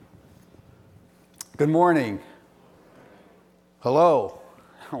Good morning. Hello.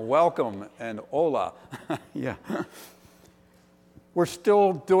 Welcome and hola. Yeah. We're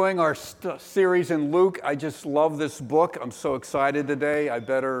still doing our series in Luke. I just love this book. I'm so excited today. I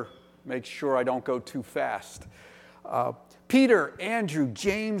better make sure I don't go too fast. Peter, Andrew,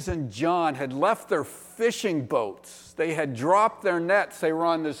 James, and John had left their fishing boats. They had dropped their nets. They were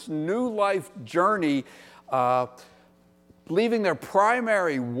on this new life journey, leaving their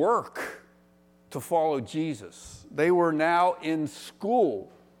primary work to follow Jesus. They were now in school,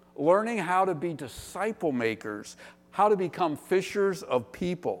 learning how to be disciple makers, how to become fishers of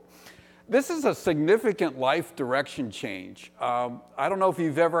people. This is a significant life direction change. I don't know if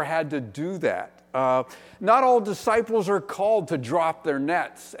you've ever had to do that. Not all disciples are called to drop their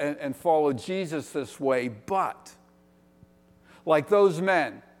nets and follow Jesus this way, but like those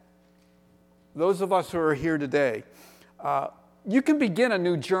men, those of us who are here today, you can begin a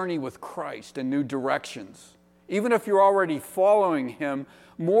new journey with Christ in new directions, even if you're already following him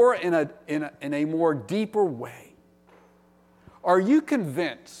more in a more deeper way. Are you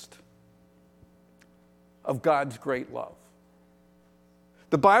convinced of God's great love?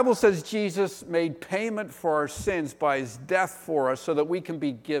 The Bible says Jesus made payment for our sins by his death for us so that we can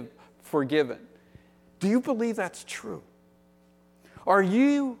be forgiven. Do you believe that's true? Are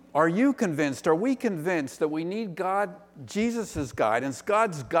you convinced, are we convinced that we need Jesus' guidance,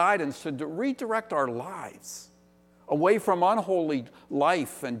 God's guidance to redirect our lives away from unholy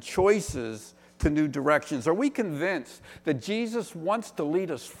life and choices to new directions? Are we convinced that Jesus wants to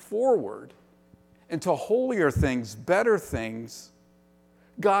lead us forward into holier things, better things,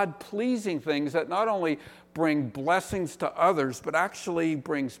 God-pleasing things that not only bring blessings to others, but actually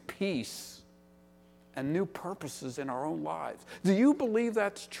brings peace and new purposes in our own lives? Do you believe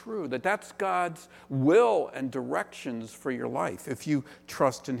that's true, that that's God's will and directions for your life if you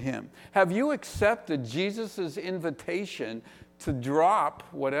trust in him? Have you accepted Jesus' invitation to drop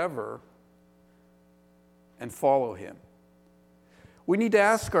whatever and follow him? We need to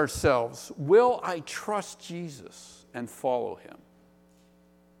ask ourselves, will I trust Jesus and follow him?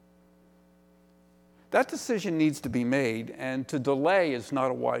 That decision needs to be made, and to delay is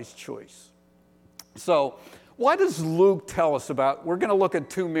not a wise choice. So, what does Luke tell us about? We're going to look at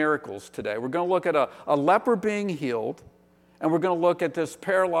two miracles today. We're going to look at a leper being healed, and we're going to look at this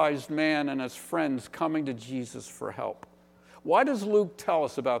paralyzed man and his friends coming to Jesus for help. Why does Luke tell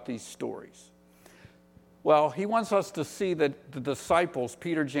us about these stories? Well, he wants us to see that the disciples,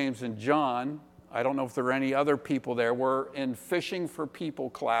 Peter, James, and John, I don't know if there are any other people there, were in Fishing for People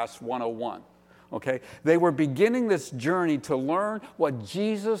class 101. Okay, they were beginning this journey to learn what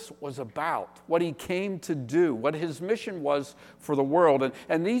Jesus was about, what he came to do, what his mission was for the world.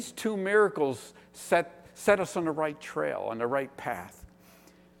 And these two miracles set us on the right trail, on the right path.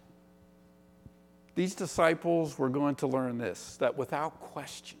 These disciples were going to learn this, that without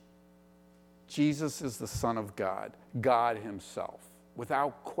question, Jesus is the Son of God, God himself.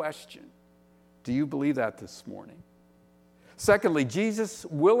 Without question. Do you believe that this morning? Secondly, Jesus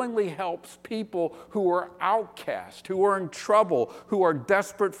willingly helps people who are outcast, who are in trouble, who are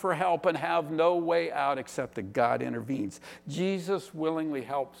desperate for help and have no way out except that God intervenes. Jesus willingly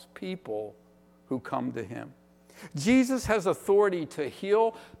helps people who come to him. Jesus has authority to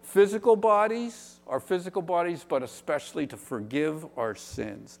heal physical bodies, our physical bodies, but especially to forgive our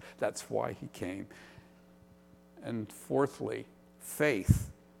sins. That's why he came. And fourthly, faith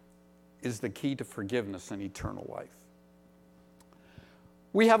is the key to forgiveness and eternal life.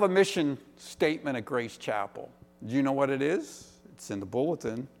 We have a mission statement at Grace Chapel. Do you know what it is? It's in the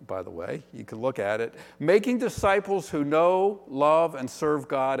bulletin, by the way. You can look at it. Making disciples who know, love, and serve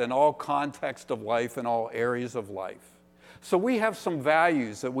God in all contexts of life and all areas of life. So we have some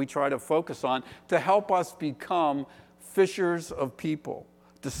values that we try to focus on to help us become fishers of people,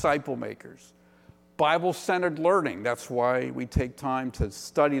 disciple makers. Bible-centered learning. That's why we take time to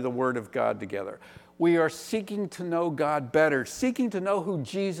study the Word of God together. We are seeking to know God better, seeking to know who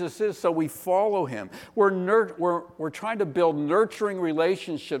Jesus is so we follow him. We're trying to build nurturing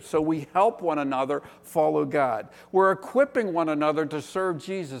relationships so we help one another follow God. We're equipping one another to serve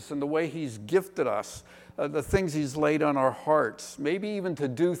Jesus in the way he's gifted us, the things he's laid on our hearts, maybe even to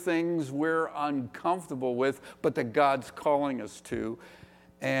do things we're uncomfortable with, but that God's calling us to.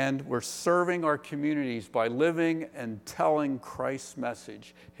 And we're serving our communities by living and telling Christ's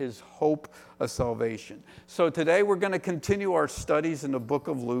message, his hope of salvation. So today we're going to continue our studies in the book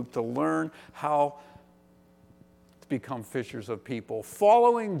of Luke to learn how to become fishers of people,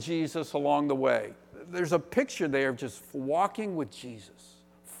 following Jesus along the way. There's a picture there of just walking with Jesus,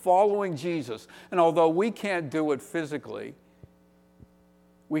 following Jesus. And although we can't do it physically,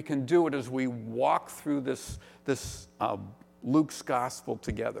 we can do it as we walk through this Luke's gospel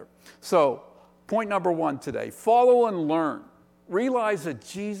together. So, point number 1 today, follow and learn. Realize that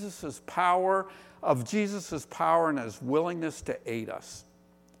Jesus' power and his willingness to aid us.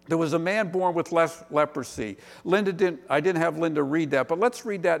 There was a man born with leprosy. I didn't have Linda read that, but let's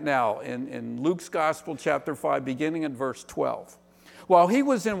read that now in Luke's Gospel, chapter 5, beginning in verse 12. While he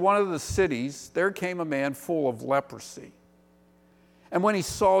was in one of the cities, there came a man full of leprosy. And when he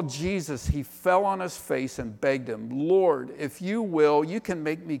saw Jesus, he fell on his face and begged him, "Lord, if you will, you can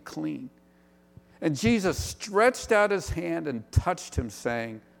make me clean." And Jesus stretched out his hand and touched him,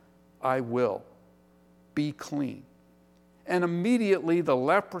 saying, "I will. Be clean." And immediately the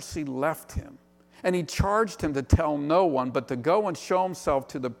leprosy left him. And he charged him to tell no one, but to go and show himself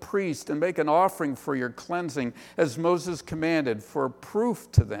to the priest and make an offering for your cleansing, as Moses commanded, for a proof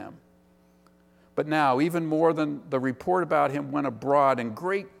to them. But now, even more than the report about him went abroad, and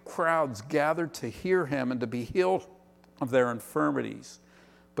great crowds gathered to hear him and to be healed of their infirmities.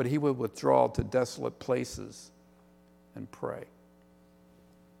 But he would withdraw to desolate places and pray.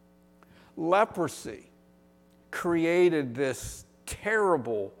 Leprosy created this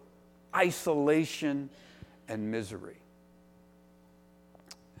terrible isolation and misery.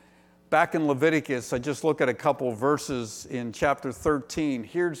 Back in Leviticus, I just look at a couple of verses in chapter 13.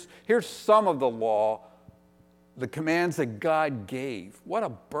 Here's some of the law, the commands that God gave. What a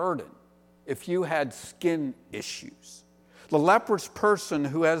burden if you had skin issues. The leprous person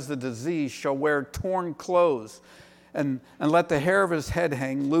who has the disease shall wear torn clothes and let the hair of his head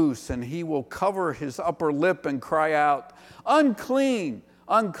hang loose, and he will cover his upper lip and cry out, "Unclean,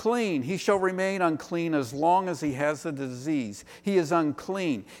 unclean." He shall remain unclean as long as he has the disease. He is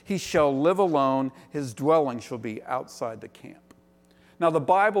unclean. He shall live alone. His dwelling shall be outside the camp. Now, the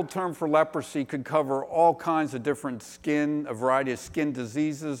Bible term for leprosy could cover all kinds of different a variety of skin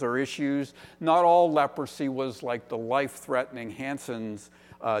diseases or issues. Not all leprosy was like the life-threatening Hansen's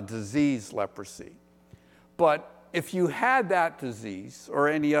disease leprosy. But if you had that disease or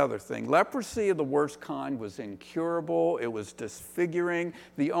any other thing, leprosy of the worst kind was incurable. It was disfiguring.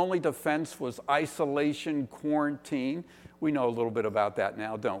 The only defense was isolation, quarantine. We know a little bit about that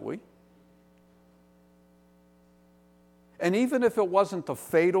now, don't we? And even if it wasn't the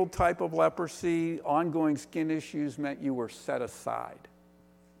fatal type of leprosy, ongoing skin issues meant you were set aside.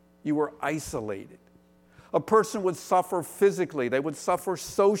 You were isolated. A person would suffer physically, they would suffer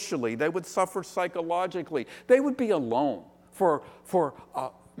socially, they would suffer psychologically. They would be alone for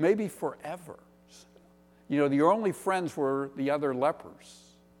maybe forever. You know, your only friends were the other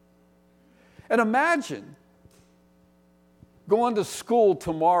lepers. And imagine going to school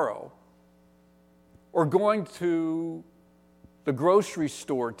tomorrow or going to the grocery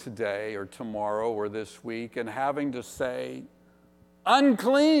store today or tomorrow or this week and having to say,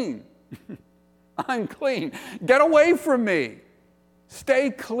 "Unclean." Unclean. Get away from me. Stay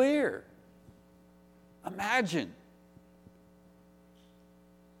clear. Imagine.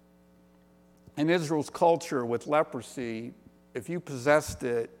 In Israel's culture with leprosy, if you possessed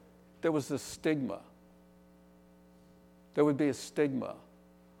it, there was a stigma. There would be a stigma.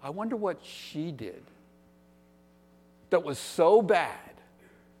 I wonder what she did that was so bad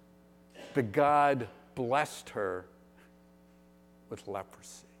that God blessed her with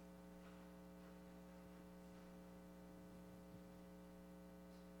leprosy.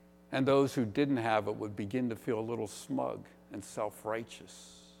 And those who didn't have it would begin to feel a little smug and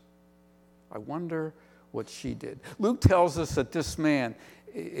self-righteous. I wonder what she did. Luke tells us that this man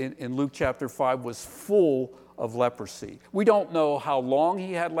in Luke chapter 5 was full of leprosy. We don't know how long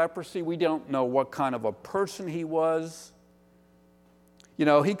he had leprosy. We don't know what kind of a person he was. You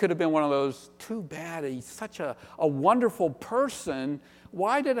know, he could have been one of those, too bad, he's such a wonderful person.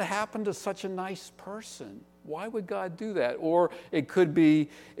 Why did it happen to such a nice person? Why would God do that? Or it couldn't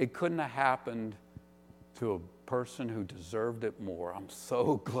have happened to a person who deserved it more. I'm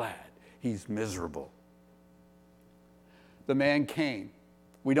so glad he's miserable. The man came.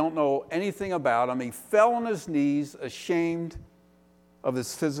 We don't know anything about him. He fell on his knees, ashamed of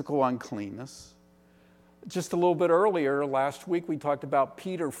his physical uncleanness. Just a little bit earlier, last week, we talked about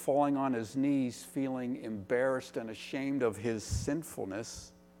Peter falling on his knees, feeling embarrassed and ashamed of his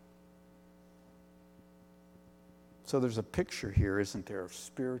sinfulness. So there's a picture here, isn't there, of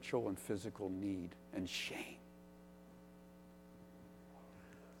spiritual and physical need and shame.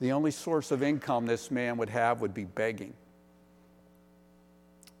 The only source of income this man would have would be begging.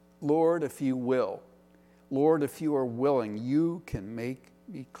 "Lord, if you will, Lord, if you are willing, you can make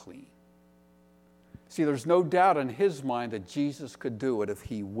me clean." See, there's no doubt in his mind that Jesus could do it if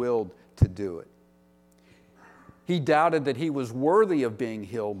he willed to do it. He doubted that he was worthy of being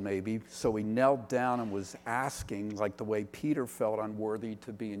healed, maybe, so he knelt down and was asking, like the way Peter felt unworthy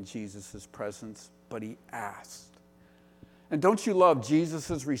to be in Jesus' presence, but he asked. And don't you love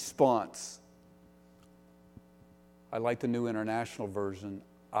Jesus' response? I like the New International Version,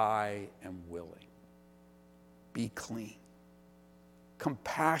 I am willing. Be clean.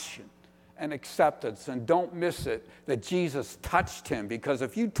 Compassion and acceptance. And don't miss it that Jesus touched him, because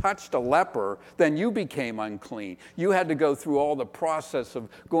if you touched a leper, then you became unclean. You had to go through all the process of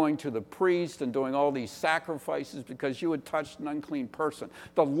going to the priest and doing all these sacrifices because you had touched an unclean person.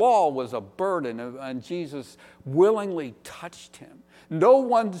 The law was a burden, and Jesus willingly touched him. No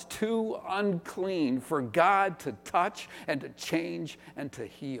one's too unclean for God to touch and to change and to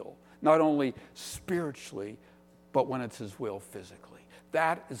heal, not only spiritually, but when it's his will physically.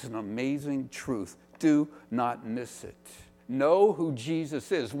 That is an amazing truth. Do not miss it. Know who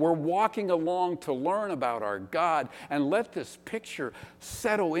Jesus is. We're walking along to learn about our God, and let this picture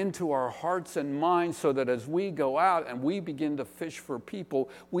settle into our hearts and minds so that as we go out and we begin to fish for people,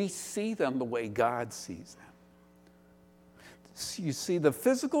 we see them the way God sees them. You see, the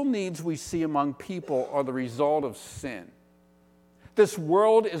physical needs we see among people are the result of sin. This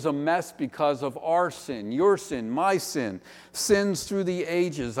world is a mess because of our sin, your sin, my sin. Sins through the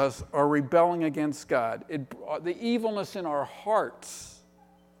ages, us are rebelling against God. The evilness in our hearts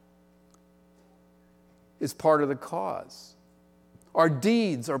is part of the cause. Our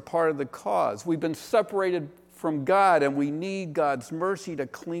deeds are part of the cause. We've been separated from God, and we need God's mercy to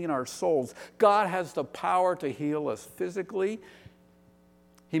clean our souls. God has the power to heal us physically.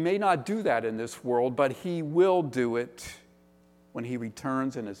 He may not do that in this world, but he will do it when he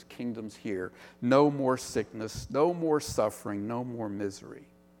returns and his kingdom's here. No more sickness, no more suffering, no more misery.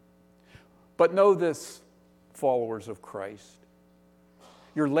 But know this, followers of Christ.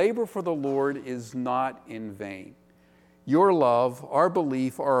 Your labor for the Lord is not in vain. Your love, our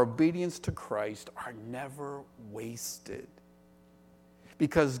belief, our obedience to Christ are never wasted.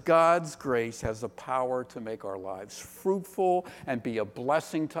 Because God's grace has the power to make our lives fruitful and be a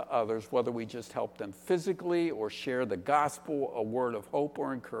blessing to others, whether we just help them physically or share the gospel, a word of hope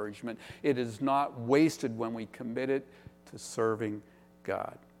or encouragement. It is not wasted when we commit it to serving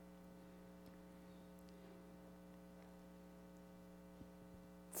God.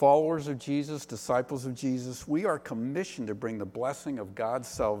 Followers of Jesus, disciples of Jesus, we are commissioned to bring the blessing of God's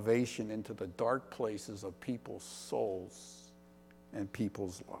salvation into the dark places of people's souls and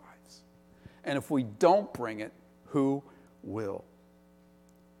people's lives. And if we don't bring it, who will?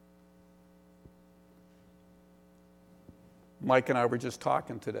 Mike and I were just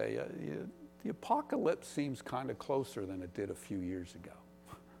talking today. The apocalypse seems kind of closer than it did a few years ago.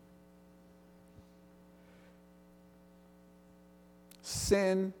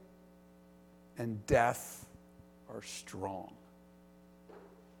 Sin and death are strong.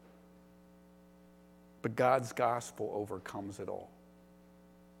 But God's gospel overcomes it all.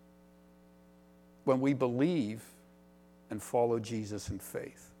 When we believe and follow Jesus in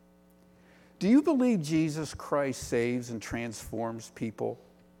faith. Do you believe Jesus Christ saves and transforms people?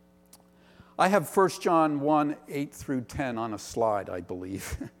 I have 1 John 1, 8 through 10 on a slide, I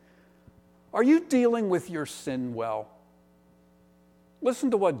believe. Are you dealing with your sin well?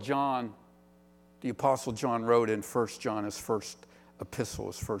 Listen to what John, the Apostle John, wrote in 1 John, his first epistle,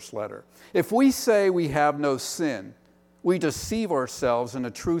 his first letter. If we say we have no sin, we deceive ourselves and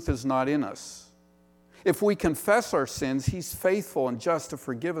the truth is not in us. If we confess our sins, he's faithful and just to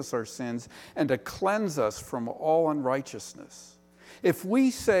forgive us our sins and to cleanse us from all unrighteousness. If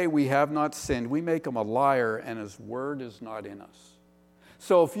we say we have not sinned, we make him a liar and his word is not in us.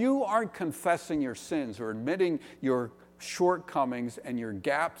 So if you aren't confessing your sins or admitting your shortcomings and your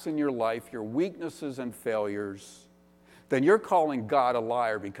gaps in your life, your weaknesses and failures, then you're calling God a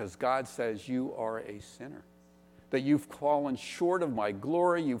liar, because God says you are a sinner. That you've fallen short of my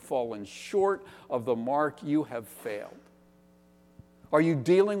glory, you've fallen short of the mark, you have failed. Are you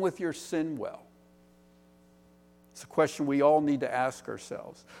dealing with your sin well? It's a question we all need to ask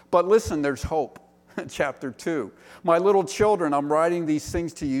ourselves. But listen, there's hope. Chapter 2. My little children, I'm writing these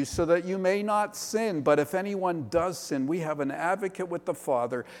things to you so that you may not sin. But if anyone does sin, we have an advocate with the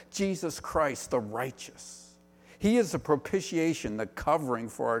Father, Jesus Christ, the righteous. He is the propitiation, the covering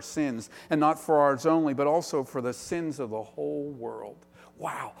for our sins, and not for ours only, but also for the sins of the whole world.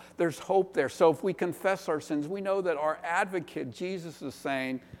 Wow, there's hope there. So if we confess our sins, we know that our advocate, Jesus, is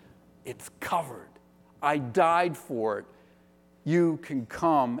saying, it's covered. I died for it. You can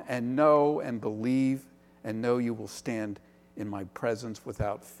come and know and believe and know you will stand in my presence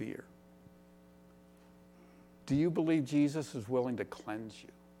without fear. Do you believe Jesus is willing to cleanse you?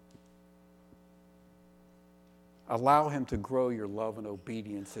 Allow him to grow your love and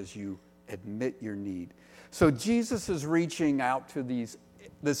obedience as you admit your need. So Jesus is reaching out to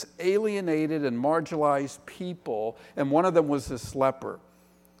this alienated and marginalized people, and one of them was this leper.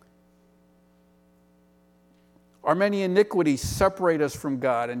 Our many iniquities separate us from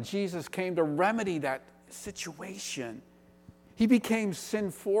God, and Jesus came to remedy that situation. He became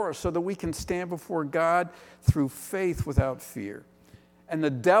sin for us so that we can stand before God through faith without fear. And the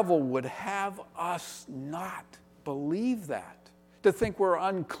devil would have us not believe that, to think we're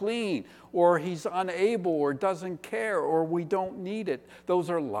unclean, or he's unable, or doesn't care, or we don't need it. Those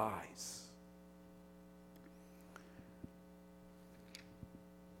are lies.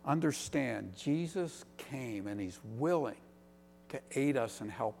 Understand, Jesus came and he's willing to aid us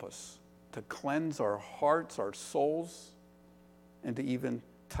and help us, to cleanse our hearts, our souls, and to even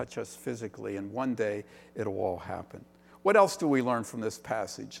touch us physically. And one day it'll all happen. What else do we learn from this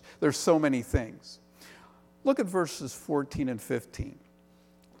passage? There's so many things. Look at verses 14 and 15.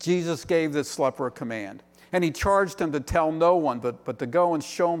 Jesus gave this leper a command, and he charged him to tell no one, but to go and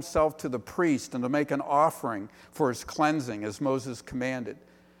show himself to the priest and to make an offering for his cleansing, as Moses commanded.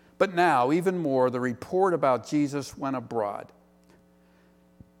 But now, even more, the report about Jesus went abroad.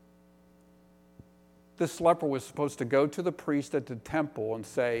 This leper was supposed to go to the priest at the temple and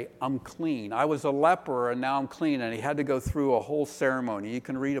say, I'm clean. I was a leper and now I'm clean. And he had to go through a whole ceremony. You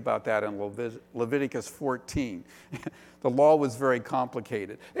can read about that in Leviticus 14. The law was very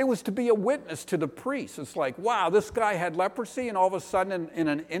complicated. It was to be a witness to the priest. It's like, wow, this guy had leprosy and all of a sudden in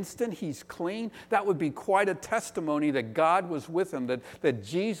an instant he's clean. That would be quite a testimony that God was with him, that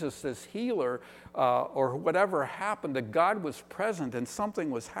Jesus, this healer, or whatever happened, that God was present and something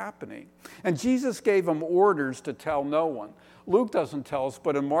was happening. And Jesus gave him orders to tell no one. Luke doesn't tell us,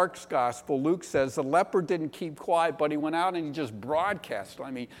 but in Mark's gospel, Luke says the leper didn't keep quiet, but he went out and he just broadcast. I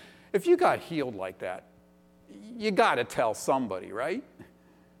mean, if you got healed like that, you got to tell somebody, right?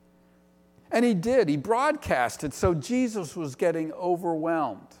 And he did. He broadcasted, so Jesus was getting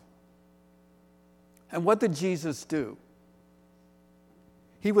overwhelmed. And what did Jesus do?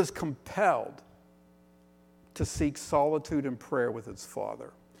 He was compelled to seek solitude and prayer with his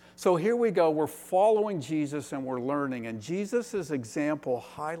Father. So here we go. We're following Jesus and we're learning. And Jesus' example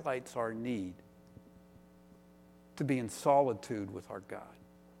highlights our need to be in solitude with our God,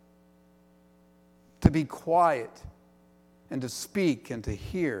 to be quiet and to speak and to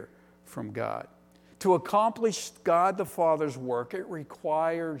hear from God. To accomplish God the Father's work, it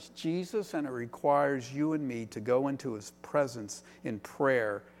requires Jesus and it requires you and me to go into his presence in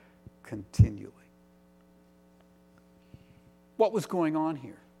prayer continually. What was going on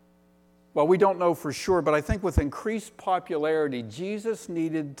here? Well, we don't know for sure, but I think with increased popularity, Jesus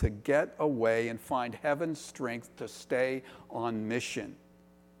needed to get away and find heaven's strength to stay on mission.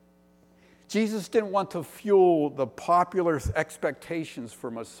 Jesus didn't want to fuel the popular expectations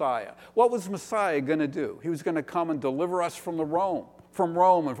for Messiah. What was Messiah going to do? He was going to come and deliver us from Rome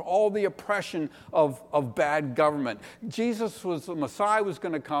and from all the oppression of bad government. The Messiah was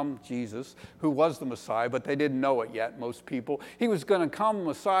going to come, Jesus, who was the Messiah, but they didn't know it yet, most people. He was going to come,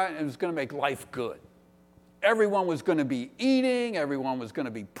 Messiah, and it was going to make life good. Everyone was going to be eating, everyone was going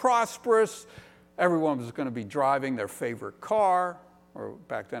to be prosperous, everyone was going to be driving their favorite car, or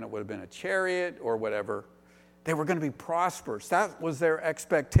back then it would have been a chariot or whatever. They were going to be prosperous. That was their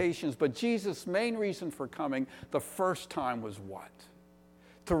expectations. But Jesus' main reason for coming the first time was what?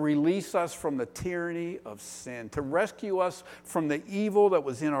 To release us from the tyranny of sin, to rescue us from the evil that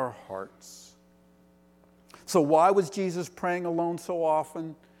was in our hearts. So why was Jesus praying alone so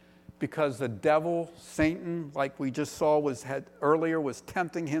often? Because the devil, Satan, like we just saw earlier, was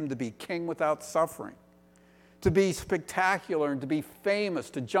tempting him to be king without suffering, to be spectacular and to be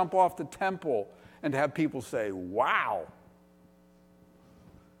famous, to jump off the temple and to have people say, wow.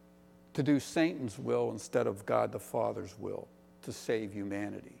 To do Satan's will instead of God the Father's will, to save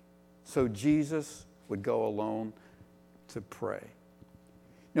humanity. So Jesus would go alone to pray.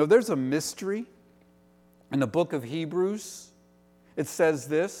 You know, there's a mystery in the book of Hebrews. It says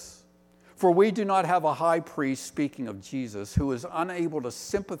this, for we do not have a high priest, speaking of Jesus, who is unable to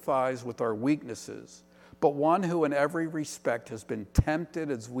sympathize with our weaknesses, but one who in every respect has been tempted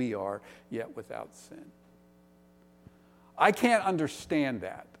as we are, yet without sin. I can't understand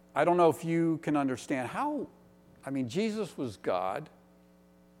that. I don't know if you can understand how. Jesus was God,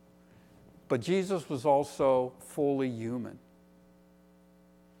 but Jesus was also fully human.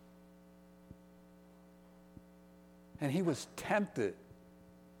 And he was tempted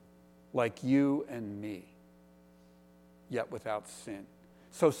like you and me, yet without sin.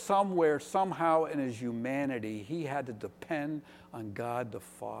 So somewhere, somehow in his humanity, he had to depend on God the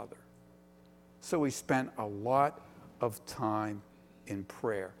Father. So he spent a lot of time in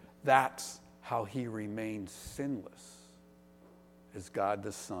prayer. That's how he remained sinless as God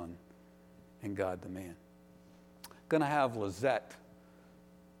the Son and God the man. Going to have Lizette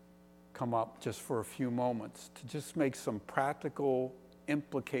come up just for a few moments to just make some practical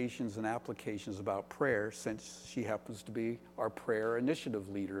implications and applications about prayer, since she happens to be our prayer initiative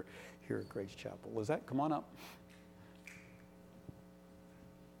leader here at Grace Chapel. Lizette, come on up.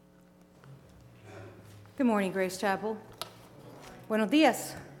 Good morning, Grace Chapel. Buenos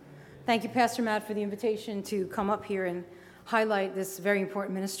dias. Thank you, Pastor Matt, for the invitation to come up here and highlight this very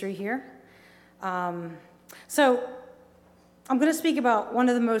important ministry here. So I'm going to speak about one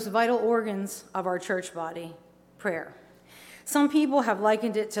of the most vital organs of our church body, prayer. Some people have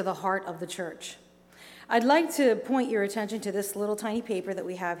likened it to the heart of the church. I'd like to point your attention to this little tiny paper that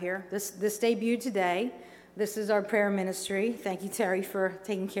we have here. This debuted today. This is our prayer ministry. Thank you, Terry, for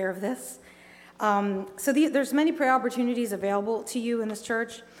taking care of this. There's many prayer opportunities available to you in this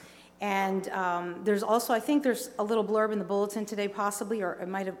church. And there's also, I think there's a little blurb in the bulletin today possibly, or it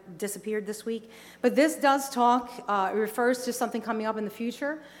might have disappeared this week. But this does talk, it refers to something coming up in the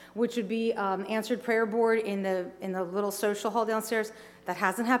future, which would be answered prayer board in the little social hall downstairs. That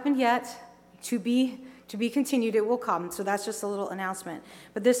hasn't happened yet. To be continued, it will come. So that's just a little announcement.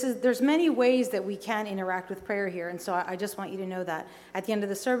 But there's many ways that we can interact with prayer here. And so I just want you to know that. At the end of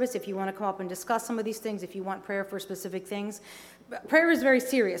the service, if you want to come up and discuss some of these things, if you want prayer for specific things, prayer is very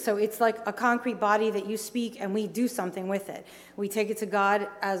serious. So it's like a concrete body that you speak and we do something with it. We take it to God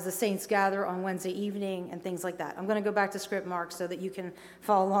as the saints gather on Wednesday evening and things like that. I'm going to go back to script, Mark, so that you can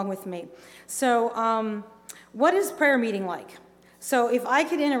follow along with me. So what is prayer meeting like? So if I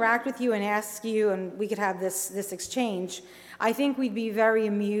could interact with you and ask you, and we could have this exchange, I think we'd be very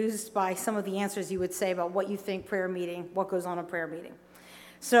amused by some of the answers you would say about what you think prayer meeting, what goes on a prayer meeting.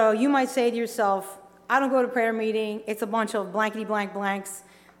 So you might say to yourself, I don't go to prayer meeting, it's a bunch of blankety blank blanks.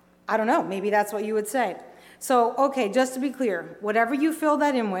 I don't know, maybe that's what you would say. So, okay, just to be clear, whatever you fill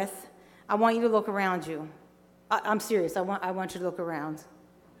that in with, I want you to look around you. I'm serious, I want you to look around.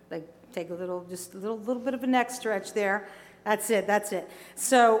 Like, take just a little bit of a neck stretch there. That's it.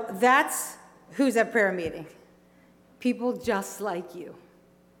 So that's who's at prayer meeting. People just like you.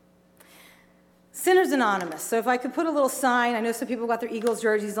 Sinners Anonymous. So if I could put a little sign, I know some people got their Eagles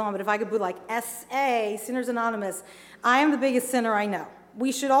jerseys on, but if I could put like SA, Sinners Anonymous, I am the biggest sinner I know.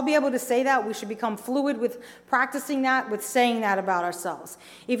 We should all be able to say that. We should become fluid with practicing that, with saying that about ourselves.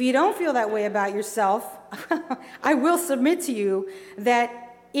 If you don't feel that way about yourself, I will submit to you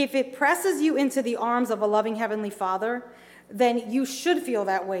that if it presses you into the arms of a loving Heavenly Father, then you should feel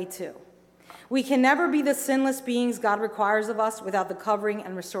that way too. We can never be the sinless beings God requires of us without the covering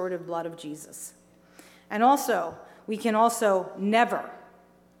and restorative blood of Jesus. And also, we can also never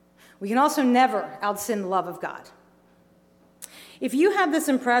out-sin the love of God. If you have this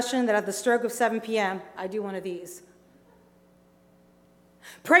impression that at the stroke of 7 p.m., I do one of these.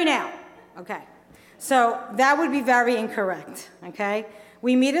 Pray now. Okay. So that would be very incorrect. Okay.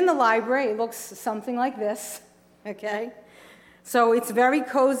 We meet in the library. It looks something like this. Okay. So it's a very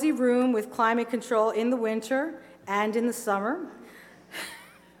cozy room with climate control in the winter and in the summer.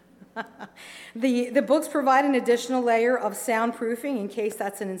 The books provide an additional layer of soundproofing in case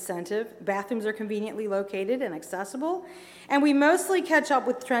that's an incentive. Bathrooms are conveniently located and accessible. And we mostly catch up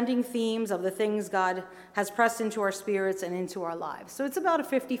with trending themes of the things God has pressed into our spirits and into our lives. So it's about a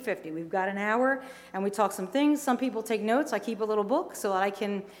 50-50. We've got an hour and we talk some things. Some people take notes. I keep a little book so that I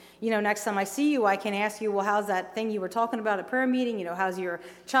can, next time I see you, I can ask you, well, how's that thing you were talking about at prayer meeting? How's your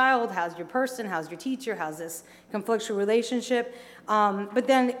child? How's your person? How's your teacher? How's this conflictual relationship? But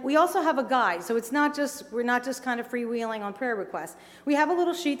then we also have a guide. So we're not just kind of freewheeling on prayer requests. We have a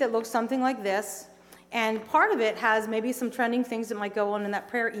little sheet that looks something like this. And part of it has maybe some trending things that might go on in that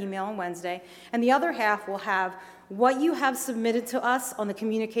prayer email on Wednesday. And the other half will have what you have submitted to us on the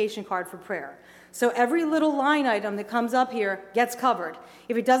communication card for prayer. So every little line item that comes up here gets covered.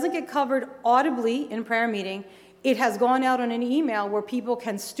 If it doesn't get covered audibly in prayer meeting, it has gone out on an email where people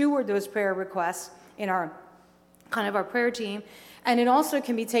can steward those prayer requests in our prayer team. And it also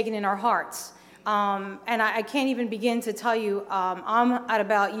can be taken in our hearts. And I can't even begin to tell you, I'm at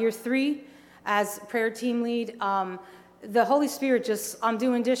about year 3 as prayer team lead. The Holy Spirit I'm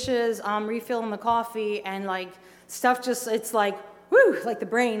doing dishes, I'm refilling the coffee, and stuff it's like, woo, like the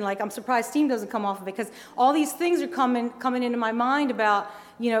brain, I'm surprised steam doesn't come off of it, because all these things are coming into my mind about,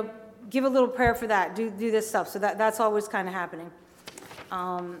 give a little prayer for that, do this stuff. So that's always kind of happening.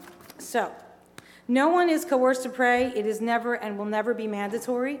 So no one is coerced to pray. It is never and will never be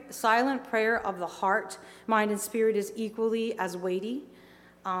mandatory. Silent prayer of the heart, mind, and spirit is equally as weighty.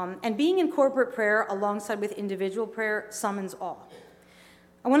 And being in corporate prayer alongside with individual prayer summons awe.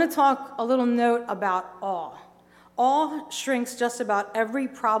 I want to talk a little note about awe. Awe shrinks just about every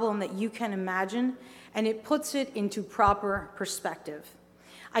problem that you can imagine, and it puts it into proper perspective.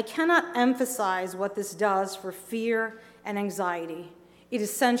 I cannot emphasize what this does for fear and anxiety. It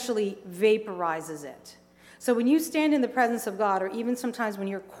essentially vaporizes it. So when you stand in the presence of God, or even sometimes when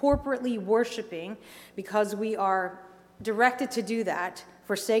you're corporately worshiping, because we are directed to do that,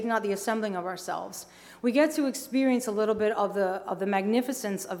 forsake not the assembling of ourselves, we get to experience a little bit of the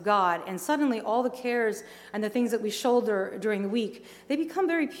magnificence of God, and suddenly all the cares and the things that we shoulder during the week, they become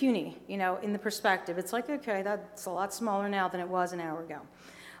very puny, in the perspective. It's like, okay, that's a lot smaller now than it was an hour ago.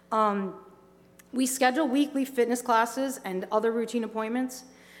 We schedule weekly fitness classes and other routine appointments.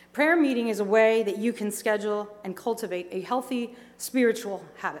 Prayer meeting is a way that you can schedule and cultivate a healthy spiritual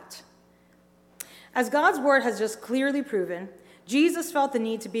habit. As God's word has just clearly proven, Jesus felt the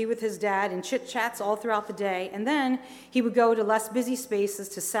need to be with his dad in chit-chats all throughout the day, and then he would go to less busy spaces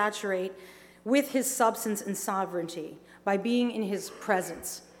to saturate with his substance and sovereignty by being in his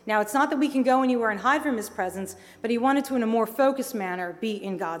presence. Now, it's not that we can go anywhere and hide from his presence, but he wanted to, in a more focused manner, be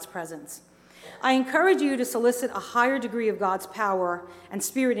in God's presence. I encourage you to solicit a higher degree of God's power and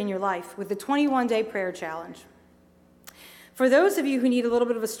spirit in your life with the 21-day prayer challenge. For those of you who need a little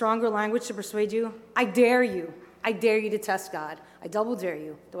bit of a stronger language to persuade you, I dare you to test God. I double dare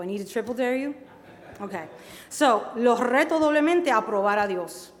you. Do I need to triple dare you? Okay. So, los reto doblemente a probar a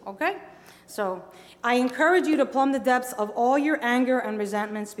Dios. Okay? So, I encourage you to plumb the depths of all your anger and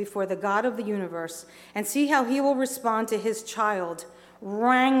resentments before the God of the universe and see how he will respond to his child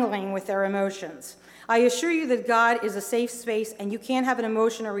wrangling with their emotions. I assure you that God is a safe space, and you can't have an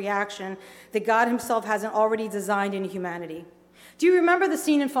emotion or reaction that God himself hasn't already designed in humanity. Do you remember the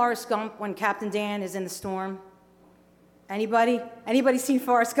scene in Forrest Gump when Captain Dan is in the storm? Anybody? Anybody seen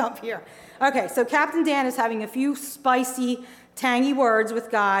Forrest Gump here? Okay, so Captain Dan is having a few spicy, tangy words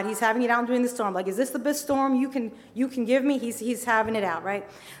with God. He's having it out during the storm. Like, is this the best storm you can give me? He's having it out, right?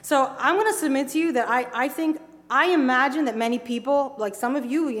 So I'm going to submit to you that I imagine that many people, like some of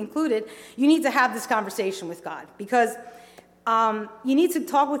you included, you need to have this conversation with God, because you need to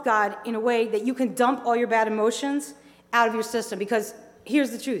talk with God in a way that you can dump all your bad emotions out of your system, because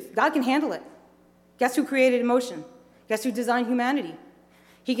here's the truth. God can handle it. Guess who created emotion? Guess who designed humanity?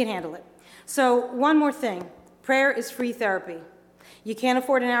 He can handle it. So one more thing. Prayer is free therapy. You can't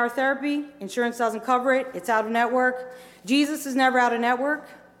afford an hour of therapy. Insurance doesn't cover it. It's out of network. Jesus is never out of network.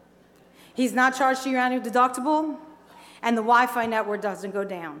 He's not charged to your annual deductible, and the Wi-Fi network doesn't go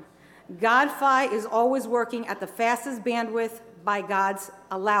down. God-Fi is always working at the fastest bandwidth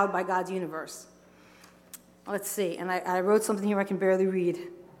allowed by God's universe. Let's see, and I wrote something here I can barely read.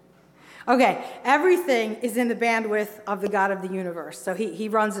 Okay, everything is in the bandwidth of the God of the universe, so he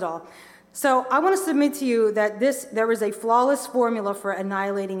runs it all. So I want to submit to you that there is a flawless formula for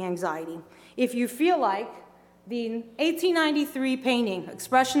annihilating anxiety. If you feel like the 1893 painting,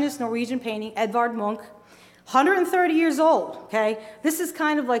 expressionist Norwegian painting, Edvard Munch, 130 years old, okay? This is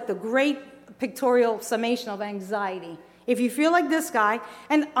kind of like the great pictorial summation of anxiety. If you feel like this guy,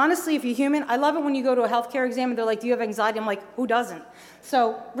 and honestly, if you're human, I love it when you go to a healthcare exam and they're like, do you have anxiety? I'm like, who doesn't?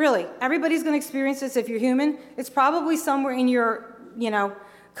 So really, everybody's going to experience this. If you're human, it's probably somewhere in your,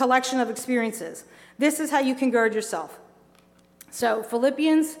 collection of experiences. This is how you can gird yourself. So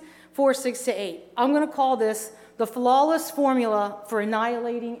Philippians 4:6-8. I'm going to call this the flawless formula for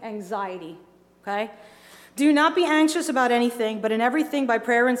annihilating anxiety, okay? Do not be anxious about anything, but in everything by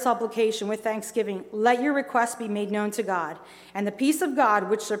prayer and supplication with thanksgiving, let your requests be made known to God. And the peace of God,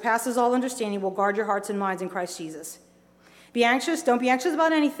 which surpasses all understanding, will guard your hearts and minds in Christ Jesus. Don't be anxious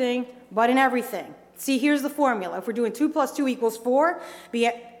about anything, but in everything. See, here's the formula. If we're doing 2 + 2 = 4, be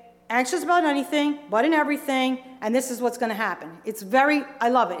anxious about anything, but in everything, and this is what's going to happen. I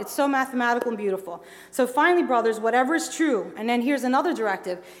love it. It's so mathematical and beautiful. So finally, brothers, whatever is true, and then here's another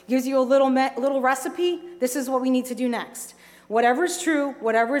directive, gives you a little recipe. This is what we need to do next. Whatever is true,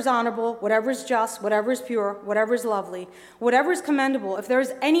 whatever is honorable, whatever is just, whatever is pure, whatever is lovely, whatever is commendable, if there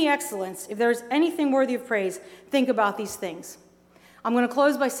is any excellence, if there is anything worthy of praise, think about these things. I'm going to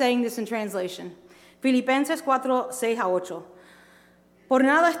close by saying this in translation. Filipenses 4:6-8. Por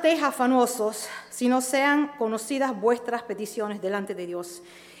nada estéis afanosos, si no sean conocidas vuestras peticiones delante de Dios,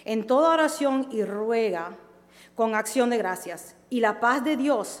 en toda oración y ruega, con acción de gracias. Y la paz de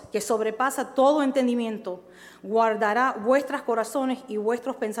Dios, que sobrepasa todo entendimiento, guardará vuestros corazones y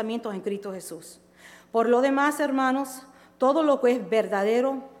vuestros pensamientos en Cristo Jesús. Por lo demás, hermanos, todo lo que es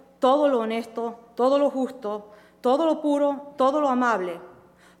verdadero, todo lo honesto, todo lo justo, todo lo puro, todo lo amable,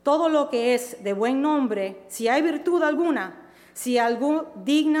 todo lo que es de buen nombre, si hay virtud alguna, si algo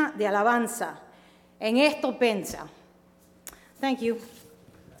digna de alabanza. En esto pensa. Thank you.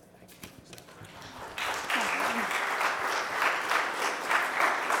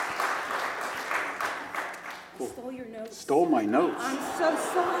 Stole your notes. Stole my notes. I'm so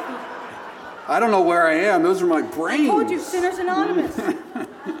sorry. I don't know where I am. Those are my I brains. told you, Sinners Anonymous.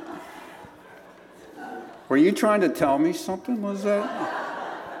 Were you trying to tell me something, Lizette?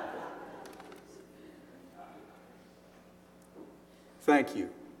 Thank you.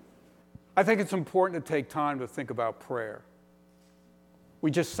 I think it's important to take time to think about prayer.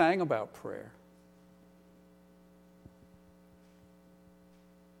 We just sang about prayer.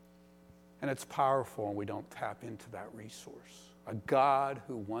 And it's powerful, and we don't tap into that resource. A God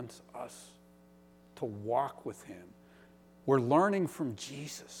who wants us to walk with him. We're learning from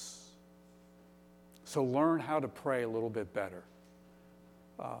Jesus. So learn how to pray a little bit better.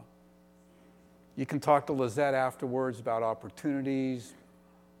 You can talk to Lizette afterwards about opportunities,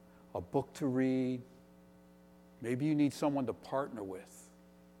 a book to read. Maybe you need someone to partner with,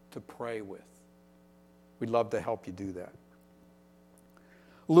 to pray with. We'd love to help you do that.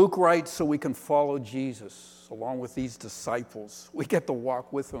 Luke writes, so we can follow Jesus along with these disciples. We get to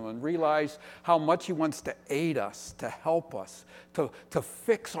walk with him and realize how much he wants to aid us, to help us, to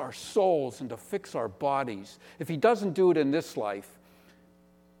fix our souls and to fix our bodies. If he doesn't do it in this life,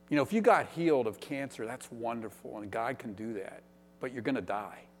 you know, if you got healed of cancer, that's wonderful, and God can do that, but you're going to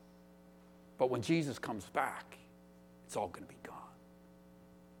die. But when Jesus comes back, it's all going to be gone.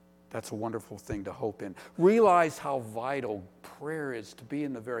 That's a wonderful thing to hope in. Realize how vital prayer is to be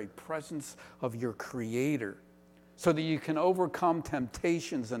in the very presence of your Creator so that you can overcome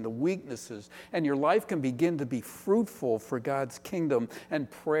temptations and the weaknesses, and your life can begin to be fruitful for God's kingdom. And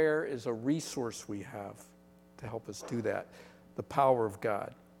prayer is a resource we have to help us do that, the power of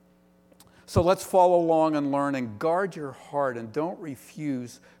God. So let's follow along and learn, and guard your heart and don't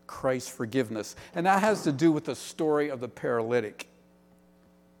refuse Christ's forgiveness. And that has to do with the story of the paralytic.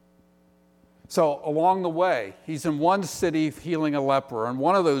 So along the way, he's in one city healing a leper. On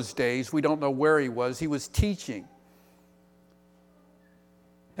one of those days, we don't know where he was teaching.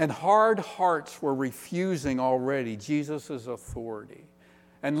 And hard hearts were refusing already Jesus' authority.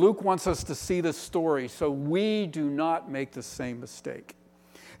 And Luke wants us to see this story so we do not make the same mistake.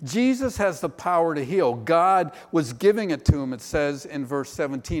 Jesus has the power to heal. God was giving it to him, it says in verse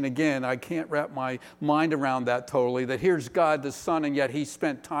 17. Again, I can't wrap my mind around that totally, that here's God the Son, and yet he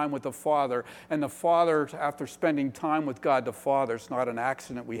spent time with the Father. And the Father, after spending time with God the Father, it's not an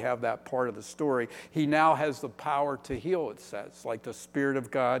accident we have that part of the story, he now has the power to heal, it says, like the Spirit of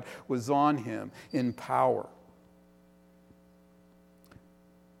God was on him in power.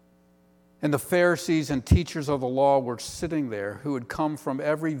 And the Pharisees and teachers of the law were sitting there, who had come from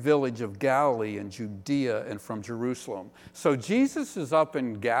every village of Galilee and Judea and from Jerusalem. So Jesus is up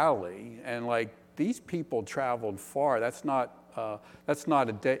in Galilee, and like these people traveled far. That's not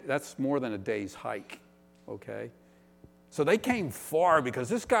a day. That's more than a day's hike. Okay, so they came far because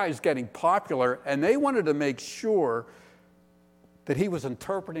this guy's getting popular, and they wanted to make sure that he was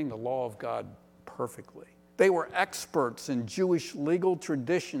interpreting the law of God perfectly. They were experts in Jewish legal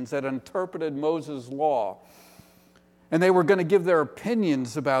traditions that interpreted Moses' law. And they were going to give their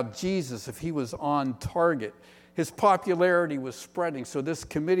opinions about Jesus if he was on target. His popularity was spreading, so this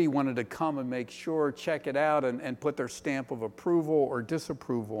committee wanted to come and make sure, check it out, and put their stamp of approval or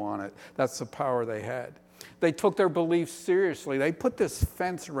disapproval on it. That's the power they had. They took their beliefs seriously. They put this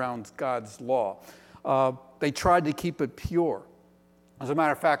fence around God's law. They tried to keep it pure. As a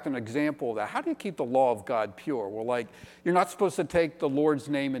matter of fact, an example of that, how do you keep the law of God pure? Well, like, you're not supposed to take the Lord's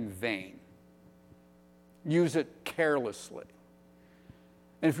name in vain. Use it carelessly.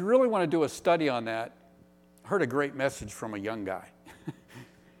 And if you really want to do a study on that, I heard a great message from a young guy.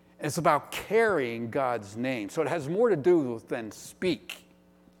 It's about carrying God's name. So it has more to do than speak.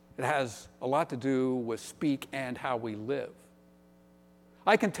 It has a lot to do with speak and how we live.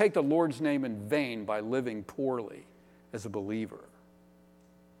 I can take the Lord's name in vain by living poorly as a believer.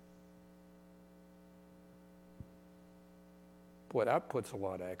 Boy, that puts a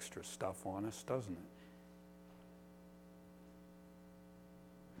lot of extra stuff on us, doesn't it?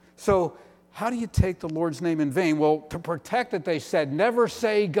 So, how do you take the Lord's name in vain? Well, to protect it, they said, never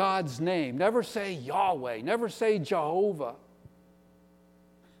say God's name, never say Yahweh, never say Jehovah.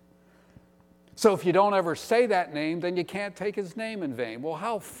 So if you don't ever say that name, then you can't take his name in vain. Well,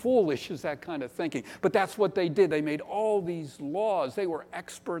 how foolish is that kind of thinking? But that's what they did. They made all these laws. They were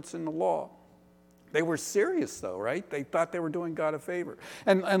experts in the law. They were serious, though, right? They thought they were doing God a favor.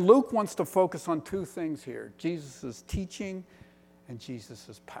 And Luke wants to focus on two things here: Jesus' teaching and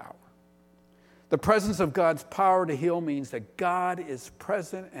Jesus' power. The presence of God's power to heal means that God is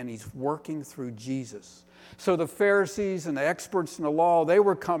present and he's working through Jesus. So the Pharisees and the experts in the law, they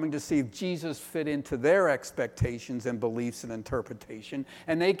were coming to see if Jesus fit into their expectations and beliefs and interpretation.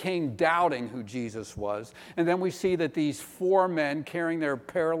 And they came doubting who Jesus was. And then we see that these 4 men carrying their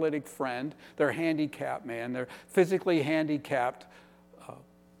paralytic friend, their handicapped man, their physically handicapped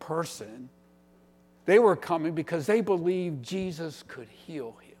person, they were coming because they believed Jesus could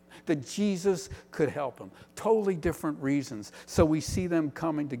heal him, that Jesus could help him. Totally different reasons. So we see them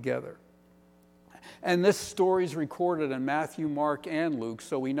coming together. And this story is recorded in Matthew, Mark, and Luke,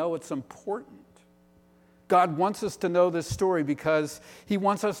 so we know it's important. God wants us to know this story because he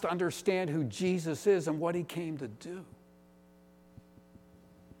wants us to understand who Jesus is and what he came to do.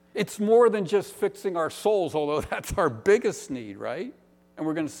 It's more than just fixing our souls, although that's our biggest need, right? And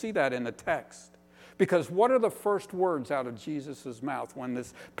we're going to see that in the text. Because what are the first words out of Jesus' mouth when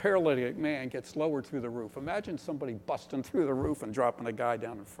this paralytic man gets lowered through the roof? Imagine somebody busting through the roof and dropping a guy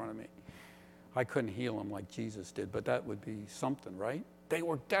down in front of me. I couldn't heal him like Jesus did, but that would be something, right? They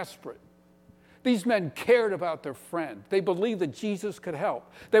were desperate. These men cared about their friend. They believed that Jesus could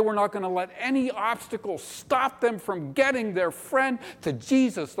help. They were not going to let any obstacle stop them from getting their friend to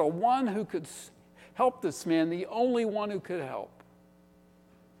Jesus, the one who could help this man, the only one who could help.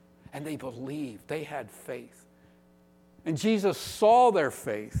 And they believed. They had faith. And Jesus saw their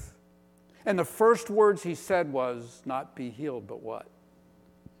faith. And the first words he said was, not be healed, but what?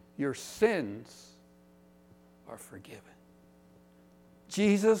 Your sins are forgiven.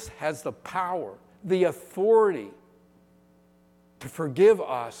 Jesus has the power, the authority to forgive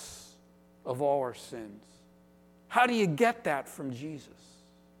us of all our sins. How do you get that from Jesus?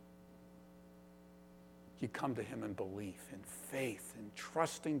 You come to him in belief, in faith, in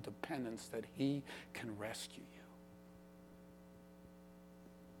trusting dependence that he can rescue you.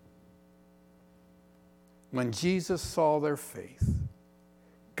 When Jesus saw their faith,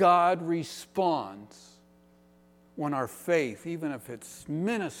 God responds when our faith, even if it's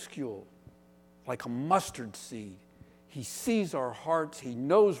minuscule, like a mustard seed, he sees our hearts, he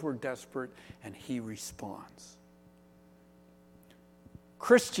knows we're desperate, and he responds.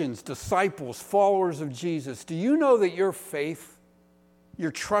 Christians, disciples, followers of Jesus, do you know that your faith,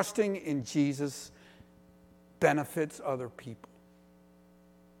 your trusting in Jesus, benefits other people?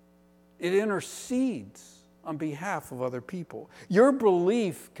 It intercedes on behalf of other people. Your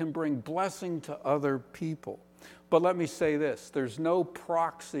belief can bring blessing to other people. But let me say this, there's no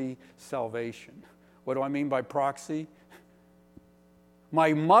proxy salvation. What do I mean by proxy?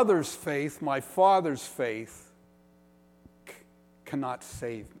 My mother's faith, my father's faith, cannot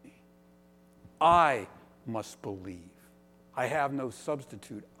save me. I must believe. I have no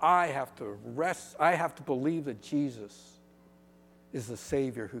substitute. I have to believe that Jesus is the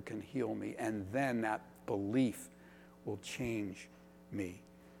Savior who can heal me, and then that belief will change me.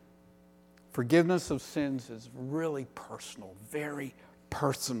 Forgiveness of sins is really personal, very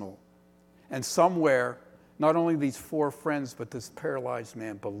personal. And somewhere, not only these 4 friends, but this paralyzed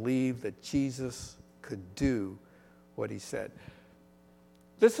man believed that Jesus could do what he said.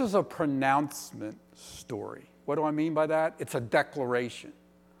 This is a pronouncement story. What do I mean by that? It's a declaration.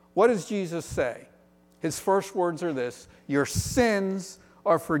 What does Jesus say? His first words are this: your sins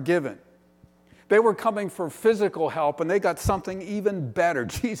are forgiven. They were coming for physical help, and they got something even better.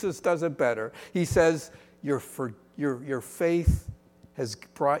 Jesus does it better. He says, your faith has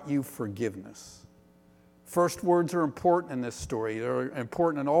brought you forgiveness. First words are important in this story. They're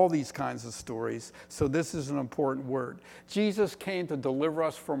important in all these kinds of stories, so this is an important word. Jesus came to deliver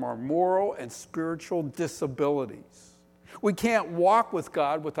us from our moral and spiritual disabilities. We can't walk with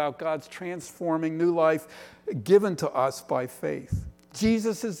God without God's transforming new life given to us by faith.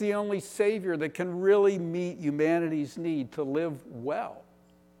 Jesus is the only Savior that can really meet humanity's need to live well.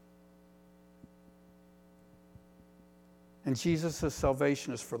 And Jesus'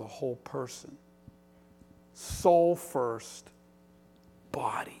 salvation is for the whole person. Soul first,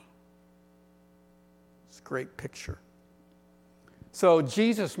 body. It's a great picture. So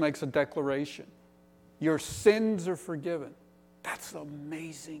Jesus makes a declaration. Your sins are forgiven. That's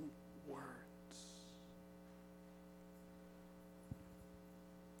amazing words.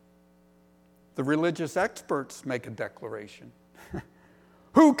 The religious experts make a declaration.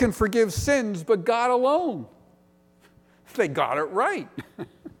 Who can forgive sins but God alone? They got it right.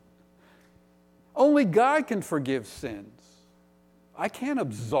 Only God can forgive sins. I can't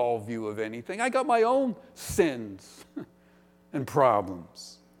absolve you of anything. I got my own sins and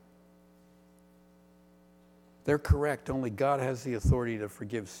problems. They're correct. Only God has the authority to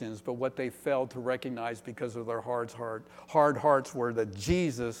forgive sins. But what they failed to recognize because of their hard hearts were that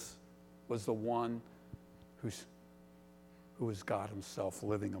Jesus was the one who was God himself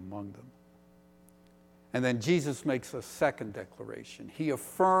living among them. And then Jesus makes a second declaration. He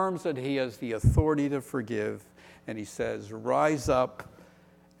affirms that he has the authority to forgive, and he says, rise up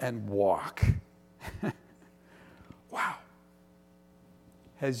and walk. Wow.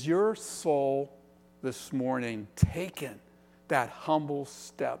 Has your soul this morning taken that humble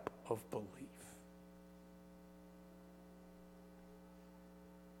step of belief?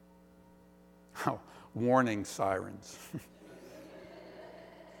 Oh, warning sirens.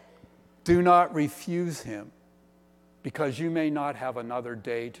 Do not refuse him, because you may not have another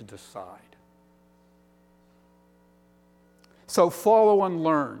day to decide. So follow and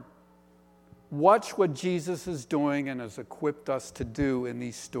learn. Watch what Jesus is doing and has equipped us to do in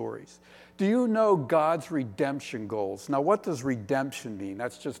these stories. Do you know God's redemption goals? Now, what does redemption mean?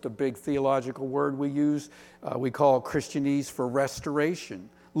 That's just a big theological word we use. We call Christianese for restoration,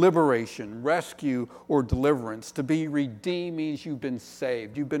 liberation, rescue, or deliverance. To be redeemed means you've been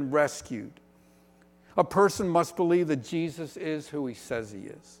saved, you've been rescued. A person must believe that Jesus is who he says he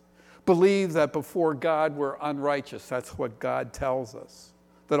is. Believe that before God we're unrighteous. That's what God tells us.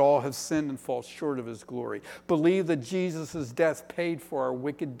 That all have sinned and fall short of his glory. Believe that Jesus' death paid for our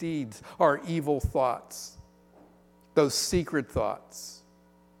wicked deeds, our evil thoughts, those secret thoughts.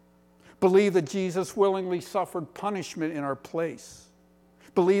 Believe that Jesus willingly suffered punishment in our place.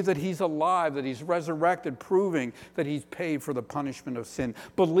 Believe that he's alive, that he's resurrected, proving that he's paid for the punishment of sin.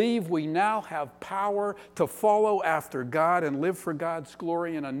 Believe we now have power to follow after God and live for God's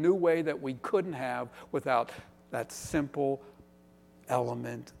glory in a new way that we couldn't have without that simple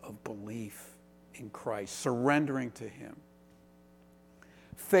element of belief in Christ, surrendering to him.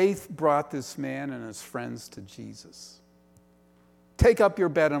 Faith brought this man and his friends to Jesus. Take up your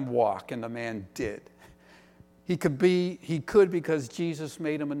bed and walk, and the man did. He could because Jesus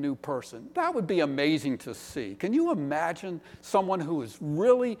made him a new person. That would be amazing to see. Can you imagine someone who is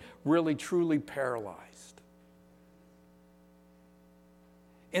really, really, truly paralyzed?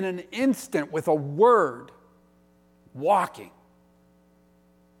 In an instant, with a word, walking.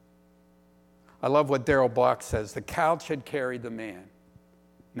 I love what Darrell Bock says. The couch had carried the man.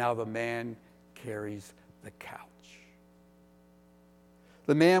 Now the man carries the couch.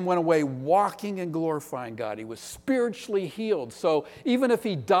 The man went away walking and glorifying God. He was spiritually healed. So even if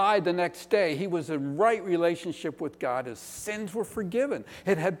he died the next day, he was in right relationship with God. His sins were forgiven.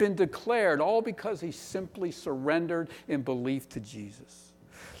 It had been declared, all because he simply surrendered in belief to Jesus.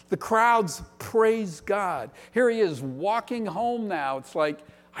 The crowds praise God. Here he is walking home now. It's like,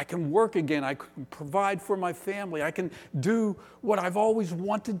 I can work again. I can provide for my family. I can do what I've always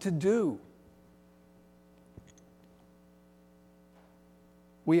wanted to do.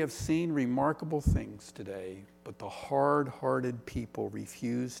 We have seen remarkable things today, but the hard-hearted people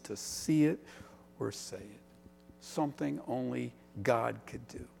refuse to see it or say it. Something only God could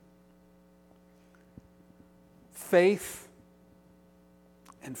do. Faith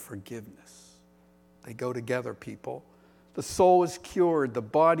and forgiveness. They go together, people. The soul is cured, the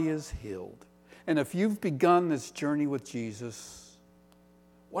body is healed. And if you've begun this journey with Jesus,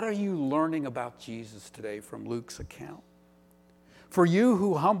 what are you learning about Jesus today from Luke's account? For you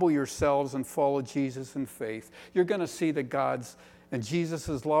who humble yourselves and follow Jesus in faith, you're going to see that God's and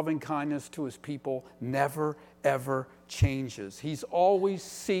Jesus' loving kindness to his people never, ever changes. He's always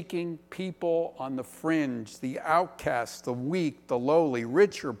seeking people on the fringe, the outcasts, the weak, the lowly,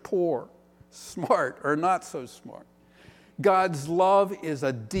 rich or poor, smart or not so smart. God's love is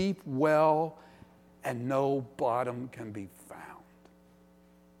a deep well, and no bottom can be found.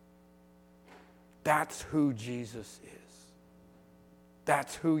 That's who Jesus is.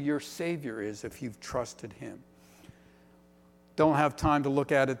 That's who your Savior is if you've trusted him. Don't have time to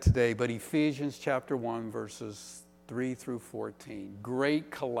look at it today, but Ephesians chapter 1, verses 3 through 14.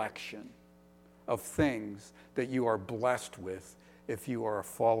 Great collection of things that you are blessed with if you are a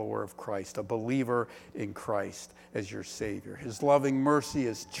follower of Christ, a believer in Christ as your Savior. His loving mercy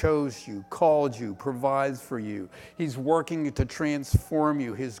has chose you, called you, provides for you. He's working to transform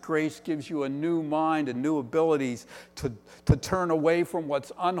you. His grace gives you a new mind and new abilities to turn away from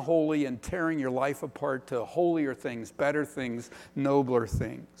what's unholy and tearing your life apart to holier things, better things, nobler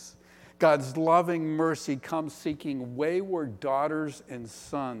things. God's loving mercy comes seeking wayward daughters and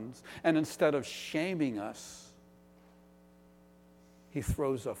sons, and instead of shaming us, he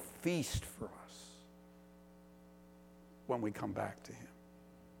throws a feast for us when we come back to him.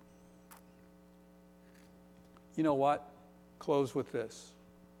 You know what? Close with this.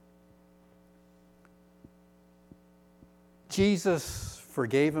 Jesus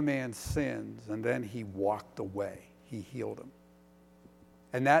forgave a man's sins, and then he walked away. He healed him.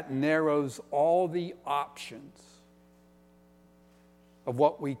 And that narrows all the options of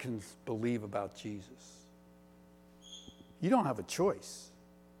what we can believe about Jesus. You don't have a choice.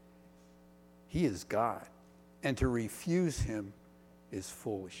 He is God, and to refuse him is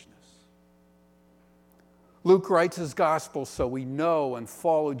foolishness. Luke writes his gospel so we know and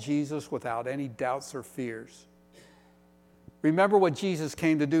follow Jesus without any doubts or fears. Remember what Jesus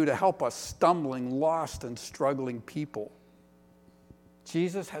came to do, to help us stumbling, lost, and struggling people.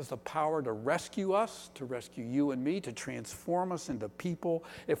 Jesus has the power to rescue us, to rescue you and me, to transform us into people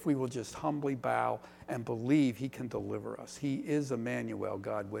if we will just humbly bow and believe he can deliver us. He is Emmanuel,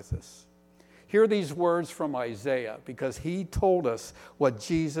 God with us. Hear these words from Isaiah, because he told us what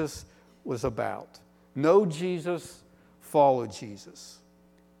Jesus was about. Know Jesus, follow Jesus.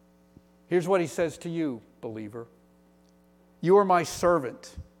 Here's what he says to you, believer. You are my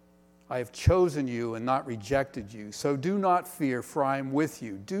servant. I have chosen you and not rejected you. So do not fear, for I am with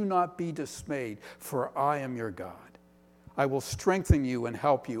you. Do not be dismayed, for I am your God. I will strengthen you and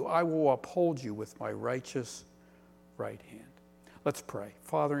help you. I will uphold you with my righteous right hand. Let's pray.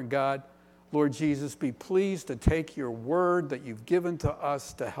 Father and God, Lord Jesus, be pleased to take your word that you've given to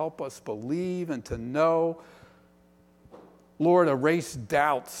us to help us believe and to know. Lord, erase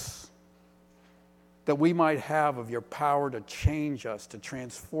doubts that we might have of your power to change us, to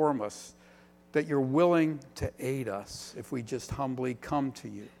transform us, that you're willing to aid us if we just humbly come to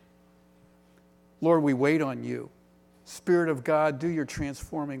you. Lord, we wait on you. Spirit of God, do your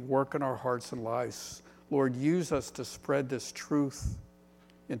transforming work in our hearts and lives. Lord, use us to spread this truth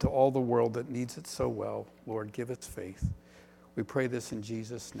into all the world that needs it so well. Lord, give us faith. We pray this in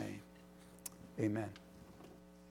Jesus' name. Amen.